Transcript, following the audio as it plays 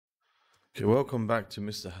Okay, welcome back to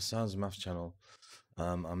Mr. Hassan's Maths channel.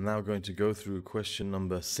 I'm now going to go through question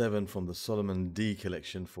number 7 from the Solomon D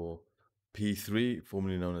collection for P3,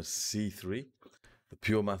 formerly known as C3, the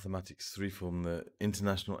Pure Mathematics 3 from the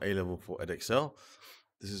International A-Level for EdXL.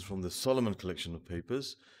 This is from the Solomon collection of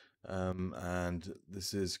papers, and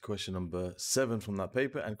this is question number 7 from that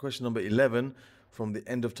paper, and question number 11 from the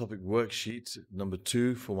end of topic worksheet number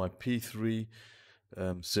 2 for my P3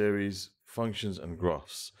 series, functions and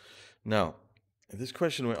graphs. Now, in this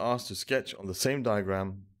question, we're asked to sketch on the same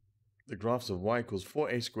diagram the graphs of y equals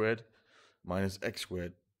 4a squared minus x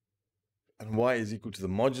squared, and y is equal to the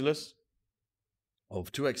modulus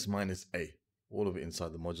of 2x minus a, all of it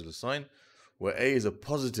inside the modulus sign, where a is a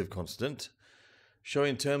positive constant. Show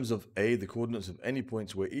in terms of a the coordinates of any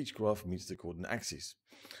points where each graph meets the coordinate axes.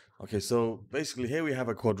 Okay, so basically here we have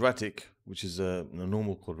a quadratic, which is a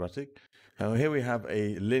normal quadratic. Now here we have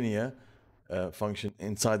a linear function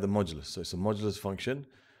inside the modulus. So it's a modulus function,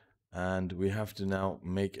 and we have to now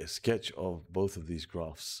make a sketch of both of these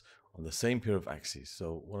graphs on the same pair of axes.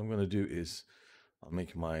 So what I'm going to do is I'll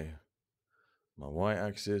make my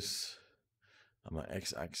y-axis and my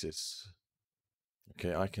x-axis.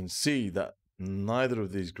 Okay, I can see that neither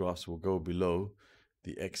of these graphs will go below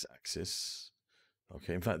the x-axis.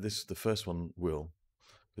 Okay, in fact, the first one will,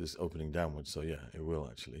 because it's opening downwards. So yeah, it will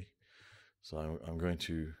actually. So I'm going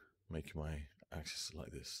to make my axis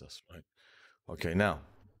like this. That's right. Okay, now,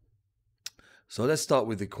 so let's start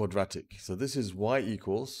with the quadratic. So this is y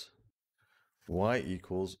equals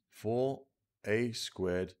 4a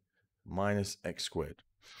squared minus x squared.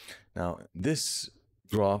 Now, this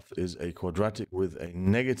graph is a quadratic with a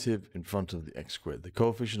negative in front of the x squared. The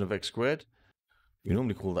coefficient of x squared, we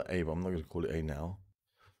normally call that a, but I'm not going to call it a now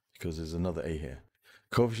because there's another a here.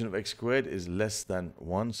 Coefficient of x squared is less than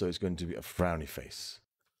 1, so it's going to be a frowny face.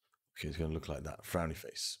 Okay, it's going to look like that, frowny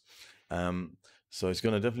face. So it's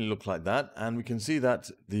going to definitely look like that. And we can see that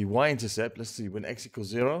the y-intercept, let's see, when x equals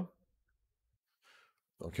 0.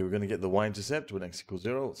 Okay, we're going to get the y-intercept when x equals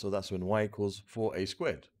 0. So that's when y equals 4a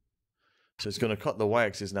squared. So it's going to cut the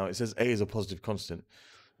y-axis. Now, it says a is a positive constant.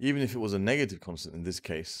 Even if it was a negative constant in this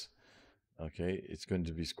case, okay, it's going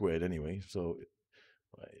to be squared anyway. So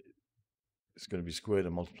it's going to be squared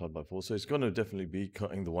and multiplied by 4. So it's going to definitely be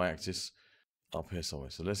cutting the y-axis up here somewhere.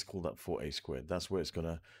 So let's call that 4a squared. That's where it's going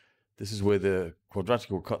to, this is where the quadratic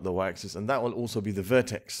will cut the y-axis, and that will also be the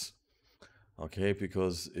vertex. Okay,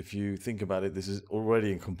 because if you think about it, this is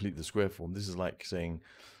already in complete the square form. This is like saying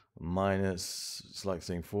it's like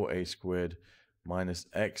saying 4a squared minus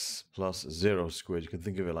x plus 0 squared. You can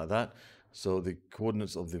think of it like that. So the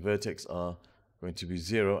coordinates of the vertex are going to be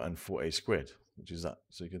 0 and 4a squared, which is that.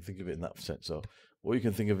 So you can think of it in that sense. So, or you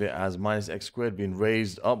can think of it as minus x squared being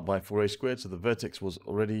raised up by 4a squared. So the vertex was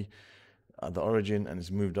already at the origin and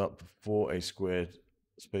it's moved up 4a squared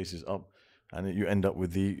spaces up, and you end up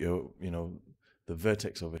with the the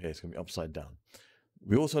vertex over here. It's going to be upside down.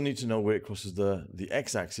 We also need to know where it crosses the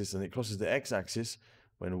x-axis, and it crosses the x-axis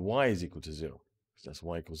when y is equal to 0. So that's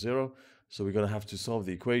y equals 0. So we're going to have to solve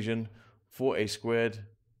the equation 4a squared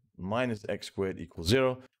minus x squared equals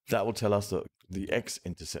 0. That will tell us the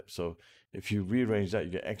x-intercept. So if you rearrange that,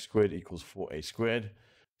 you get x squared equals 4a squared.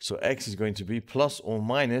 So x is going to be plus or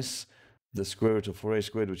minus the square root of 4a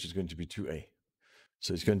squared, which is going to be 2a.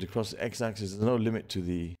 So it's going to cross the x-axis. There's no limit to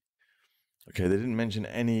the... Okay, they didn't mention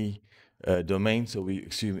any domain, so we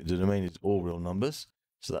assume the domain is all real numbers.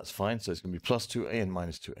 So that's fine. So it's going to be plus 2a and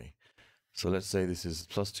minus 2a. So let's say this is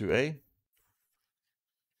plus 2a.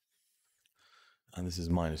 And this is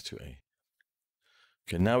minus 2a.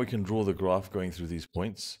 Okay, now we can draw the graph going through these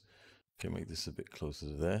points. Okay, make this a bit closer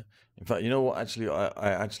to there. In fact, you know what actually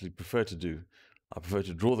I actually prefer to do? I prefer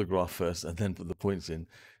to draw the graph first and then put the points in,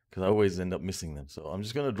 because I always end up missing them. So I'm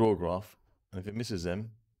just going to draw a graph, and if it misses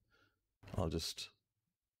them, I'll just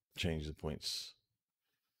change the points.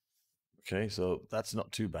 Okay, so that's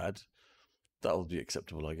not too bad. That will be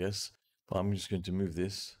acceptable, I guess. But I'm just going to move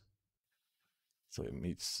this so it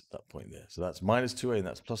meets that point there. So that's minus 2a and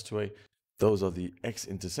that's plus 2a. Those are the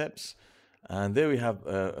x-intercepts. And there we have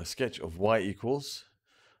a sketch of y equals.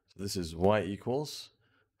 So this is y equals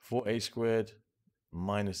 4a squared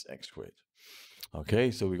minus x squared.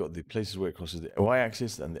 Okay, so we got the places where it crosses the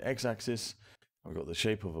y-axis and the x-axis. We've got the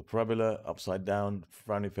shape of a parabola, upside down,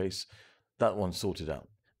 frowny face. That one's sorted out.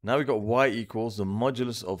 Now we've got y equals the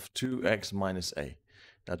modulus of 2x minus a.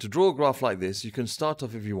 Now to draw a graph like this, you can start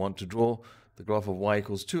off if you want to draw the graph of y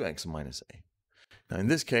equals 2x minus a. Now in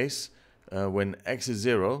this case, when x is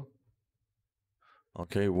 0,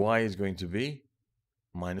 okay, y is going to be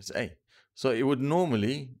minus a. So it would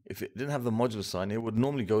normally, if it didn't have the modulus sign, it would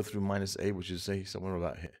normally go through minus a, which is, say, somewhere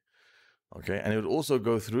about here. Okay, and it would also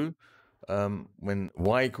go through when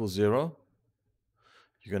y equals 0,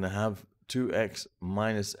 you're going to have 2x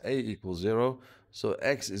minus a equals 0. So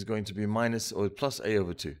x is going to be minus or plus a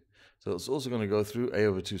over 2. So it's also going to go through a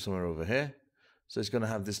over 2 somewhere over here. So it's going to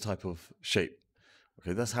have this type of shape.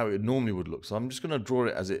 Okay, that's how it normally would look. So I'm just going to draw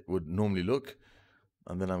it as it would normally look,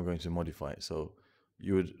 and then I'm going to modify it. So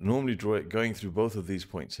you would normally draw it going through both of these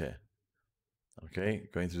points here. Okay,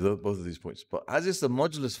 going through both of these points. But as it's the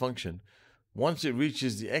modulus function, once it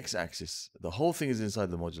reaches the x-axis, the whole thing is inside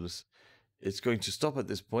the modulus. It's going to stop at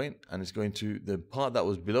this point, and it's going to, the part that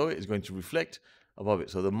was below it is going to reflect above it.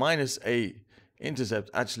 So the minus a intercept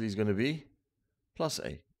actually is going to be plus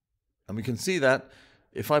a. And we can see that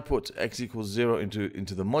if I put x equals 0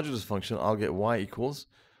 into the modulus function, I'll get y equals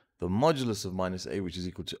the modulus of minus a, which is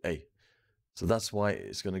equal to a. So that's why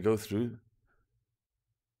it's going to go through.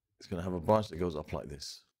 It's going to have a branch that goes up like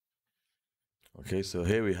this. Okay, so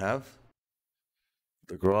here we have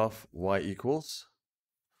the graph y equals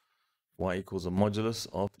a modulus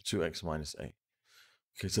of 2x minus a.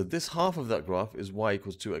 Okay, so this half of that graph is y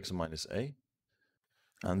equals 2x minus a.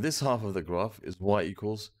 And this half of the graph is y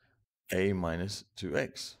equals a minus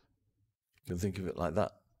 2x. You can think of it like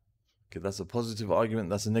that. Okay, that's a positive argument,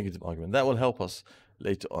 that's a negative argument. That will help us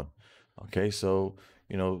later on. Okay, so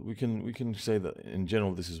you know we can say that in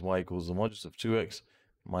general this is y equals the modulus of 2x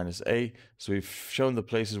minus a. So we've shown the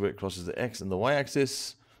places where it crosses the x and the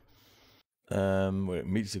y-axis, where it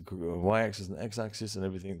meets the y-axis and the x-axis and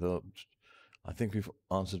everything. I think we've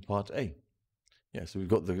answered part A. Yeah, so we've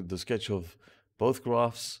got the sketch of both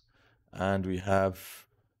graphs, and we have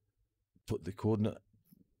put the coordinate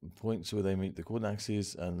points where they meet the coordinate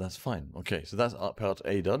axes, and that's fine. Okay, so that's part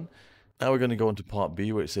A done. Now we're going to go into part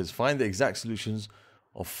B, where it says find the exact solutions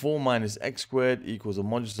of 4 minus x squared equals a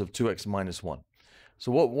modulus of 2x minus 1.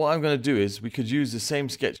 So what I'm going to do is we could use the same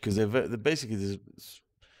sketch, because they're basically,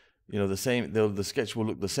 you know, the same. The sketch will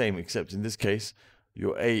look the same, except in this case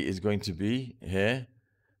your a is going to be here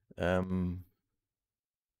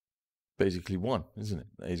basically 1, isn't it?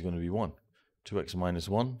 A is going to be 1. 2x minus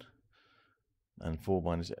 1 and 4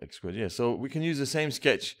 minus x squared. Yeah, so we can use the same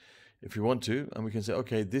sketch if we want to, and we can say,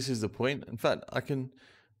 okay, this is the point. In fact, I can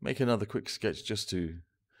make another quick sketch just to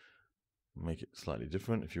make it slightly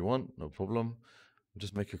different if you want, no problem.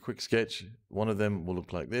 Just make a quick sketch. One of them will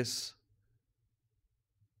look like this,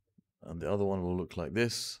 and the other one will look like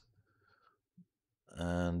this.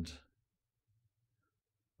 And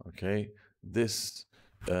okay, this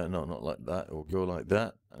no, not like that. It will go like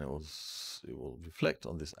that, and it will reflect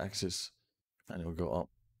on this axis, and it will go up,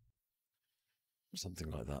 something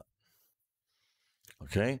like that.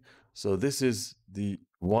 Okay, so this is the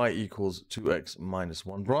y equals 2x minus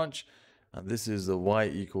 1 branch, and this is the y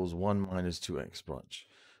equals 1 minus 2x branch.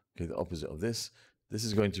 Okay, the opposite of this. This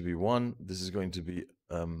is going to be 1. This is going to be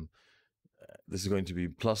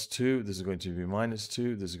plus 2. This is going to be minus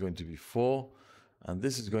 2. This is going to be 4, and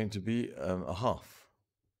this is going to be a half.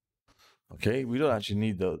 Okay, we don't actually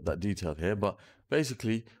need that detail here, but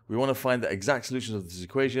basically we want to find the exact solutions of this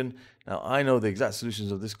equation. Now I know the exact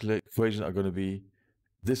solutions of this equation are going to be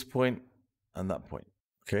this point and that point.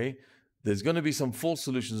 Okay, there's going to be some false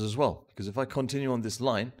solutions as well, because if I continue on this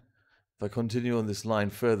line,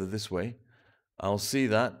 further this way, I'll see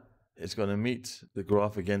that it's going to meet the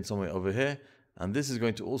graph again somewhere over here, and this is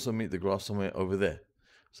going to also meet the graph somewhere over there.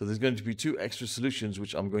 So there's going to be 2 extra solutions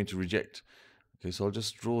which I'm going to reject. Okay, so I'll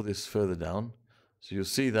just draw this further down. So you'll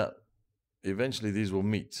see that eventually these will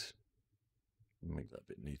meet. Make that a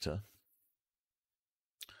bit neater.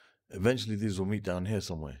 Eventually these will meet down here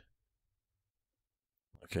somewhere.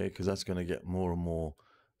 Okay, because that's going to get more and more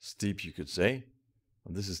steep, you could say.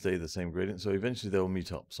 And this is stay the same gradient. So eventually they will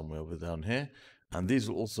meet up somewhere over down here. And these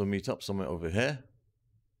will also meet up somewhere over here.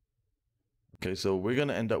 Okay, so we're going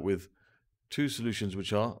to end up with 2 solutions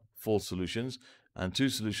which are false solutions, and 2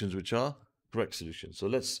 solutions which are correct solutions. So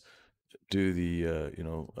let's do the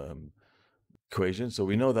equation. So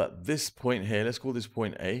we know that this point here, let's call this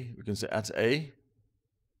point A. We can say at A,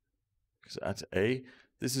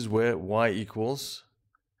 this is where y equals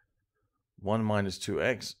 1 minus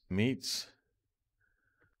 2x meets,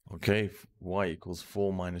 okay, y equals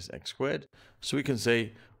 4 minus x squared. So we can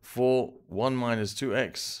say 1 minus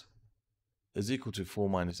 2x is equal to 4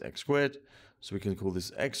 minus x squared. So we can call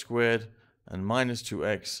this x squared, and minus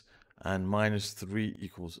 2x and minus 3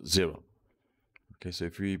 equals 0. Okay, so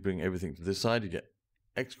if we bring everything to this side, you get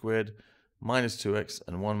x squared minus 2x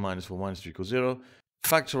and 1 minus 4 minus 3 equals 0.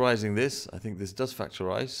 Factorizing this, I think this does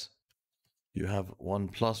factorize. You have 1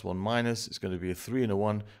 plus 1 minus. It's going to be a 3 and a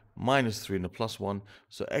 1, minus 3 and a plus 1.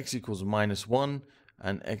 So x equals minus 1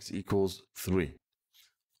 and x equals 3.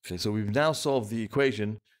 Okay, so we've now solved the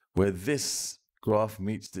equation where this graph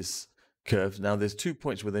meets this curve. Now there's 2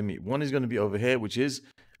 points where they meet. One is going to be over here, which is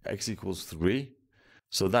x equals 3.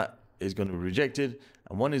 So that is going to be rejected.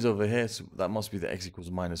 And one is over here, so that must be the x equals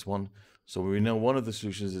minus 1. So we know one of the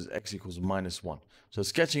solutions is x equals minus 1. So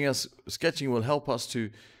sketching will help us to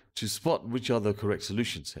spot which are the correct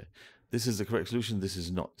solutions here. This is the correct solution, this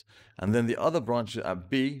is not. And then the other branch at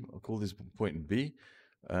B, I'll call this point B.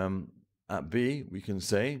 At B, we can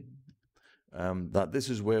say that this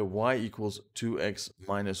is where y equals 2x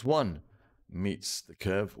minus 1 meets the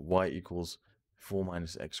curve y equals 4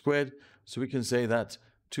 minus x squared. So we can say that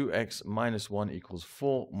 2x minus 1 equals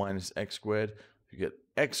 4 minus x squared. You get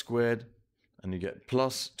x squared, and you get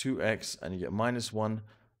plus 2x, and you get minus 1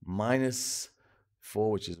 minus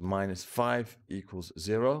 4, which is minus 5, equals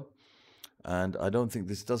 0. And I don't think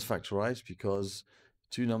this does factorize, because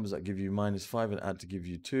two numbers that give you minus 5 and add to give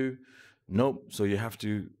you 2. Nope. So you have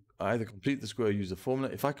to either complete the square or use the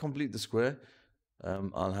formula. If I complete the square,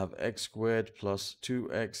 I'll have x squared plus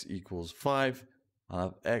 2x equals 5. I'll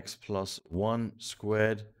have x plus 1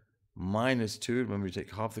 squared minus 2. Remember, you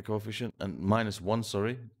take half the coefficient, and minus 1,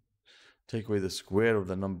 sorry. Take away the square of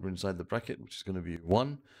the number inside the bracket, which is going to be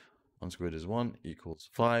 1. 1 squared is 1, equals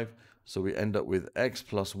 5. So we end up with x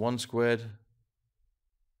plus 1 squared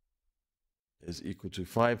is equal to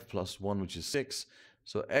 5 plus 1, which is 6.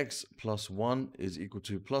 So x plus 1 is equal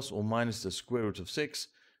to plus or minus the square root of 6.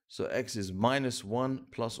 So x is minus 1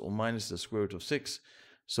 plus or minus the square root of 6.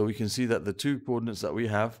 So we can see that the two coordinates that we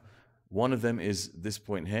have, one of them is this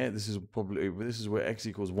point here. This is where x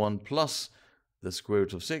equals 1 plus the square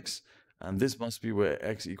root of 6. And this must be where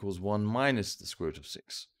x equals 1 minus the square root of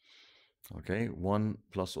 6. Okay, 1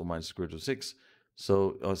 plus or minus the square root of 6.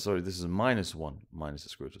 So, this is minus 1 minus the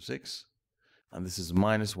square root of 6. And this is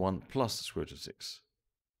minus 1 plus the square root of 6.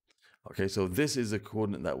 Okay, so this is the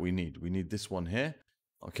coordinate that we need. We need this one here,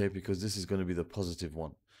 okay, because this is going to be the positive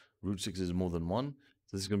one. Root 6 is more than 1.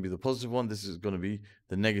 So this is going to be the positive one. This is going to be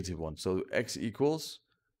the negative one. So x equals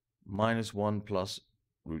minus 1 plus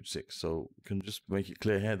root 6. So we can just make it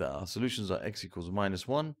clear here that our solutions are x equals minus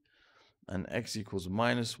 1 and x equals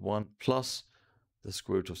minus 1 plus the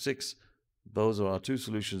square root of 6. Those are our two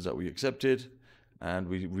solutions that we accepted. And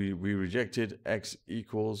we rejected x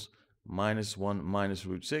equals minus 1 minus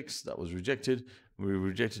root 6. That was rejected. We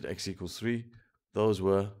rejected x equals 3. Those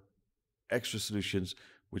were extra solutions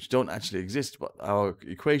which don't actually exist, but our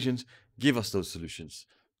equations give us those solutions,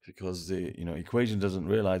 because the equation doesn't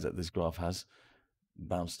realize that this graph has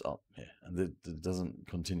bounced up here and it doesn't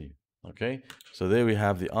continue. Okay, so there we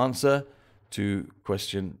have the answer to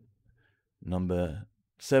question number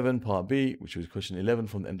 7, part B, which was question 11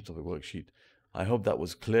 from the end of topic worksheet. I hope that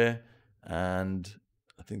was clear, and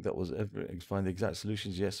I think that was find the exact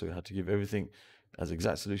solutions. Yes, so we had to give everything as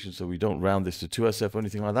exact solutions, so we don't round this to 2SF or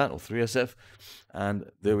anything like that, or 3SF.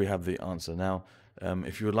 And there we have the answer. Now,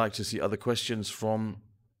 if you would like to see other questions from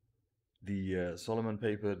the Solomon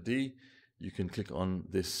paper D, you can click on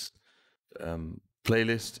this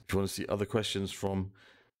playlist. If you want to see other questions from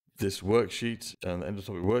this worksheet and the end of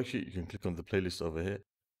topic worksheet, you can click on the playlist over here.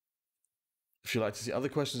 If you'd like to see other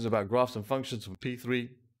questions about graphs and functions from P3,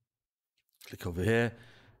 click over here,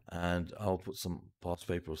 and I'll put some past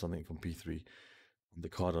paper or something from P3 on the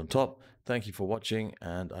card on top. Thank you for watching,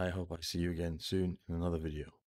 and I hope I see you again soon in another video.